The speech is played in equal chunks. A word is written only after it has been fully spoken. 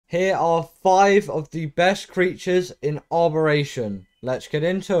Here are 5 of the best creatures in Aberration. Let's get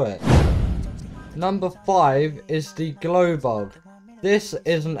into it. Number 5 is the glow bug. This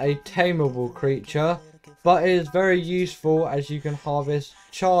isn't a tameable creature, but it is very useful as you can harvest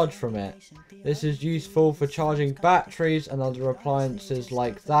charge from it. This is useful for charging batteries and other appliances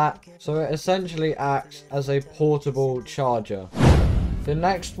like that, so it essentially acts as a portable charger. The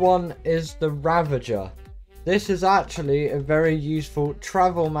next one is the Ravager. This is actually a very useful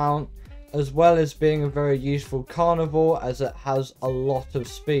travel mount, as well as being a very useful carnivore as it has a lot of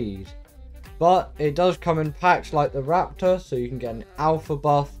speed. But it does come in packs like the Raptor, so you can get an alpha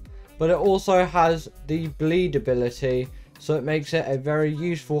buff, but it also has the bleed ability, so it makes it a very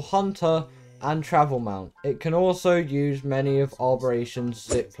useful hunter and travel mount. It can also use many of Aberation's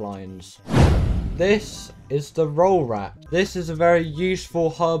zip lines. This is the Roll Rat. This is a very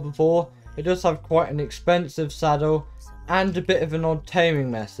useful herbivore. It does have quite an expensive saddle and a bit of an odd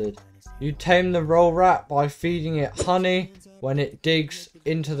taming method. You tame the Roll Rat by feeding it honey when it digs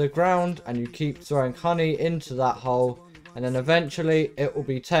into the ground, and you keep throwing honey into that hole, and then eventually it will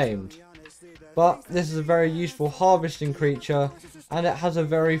be tamed. But this is a very useful harvesting creature, and it has a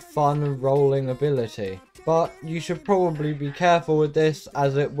very fun rolling ability. But you should probably be careful with this,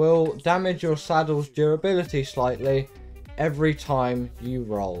 as it will damage your saddle's durability slightly every time you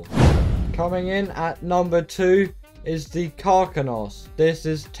roll. Coming in at number 2 is the Carcanos. This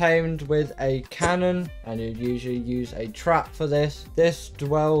is tamed with a cannon, and you usually use a trap for this. This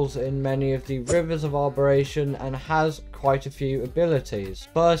dwells in many of the rivers of Aberration and has quite a few abilities.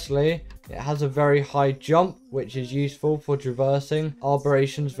 Firstly, it has a very high jump, which is useful for traversing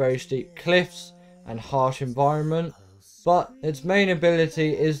Aberation's very steep cliffs and harsh environment. But its main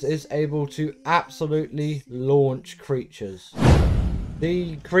ability is it's able to absolutely launch creatures.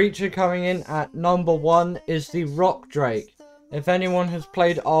 The creature coming in at number 1 is the Rock Drake. If anyone has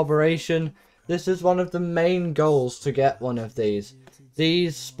played Aberration, this is one of the main goals to get one of these.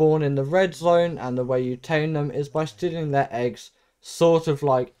 These spawn in the red zone, and the way you tame them is by stealing their eggs, sort of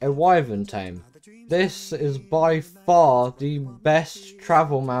like a wyvern tame. This is by far the best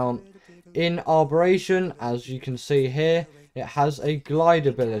travel mount in Aberration. As you can see here, it has a glide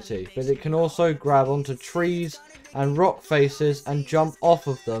ability, but it can also grab onto trees and rock faces and jump off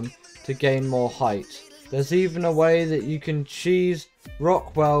of them to gain more height. There's even a way that you can cheese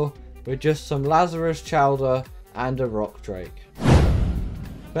Rockwell with just some Lazarus chowder and a rock drake.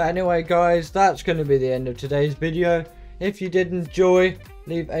 But anyway guys, that's going to be the end of today's video. If you did enjoy,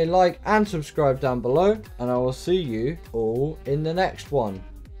 leave a like and subscribe down below, and I will see you all in the next one.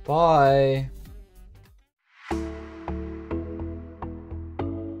 Bye.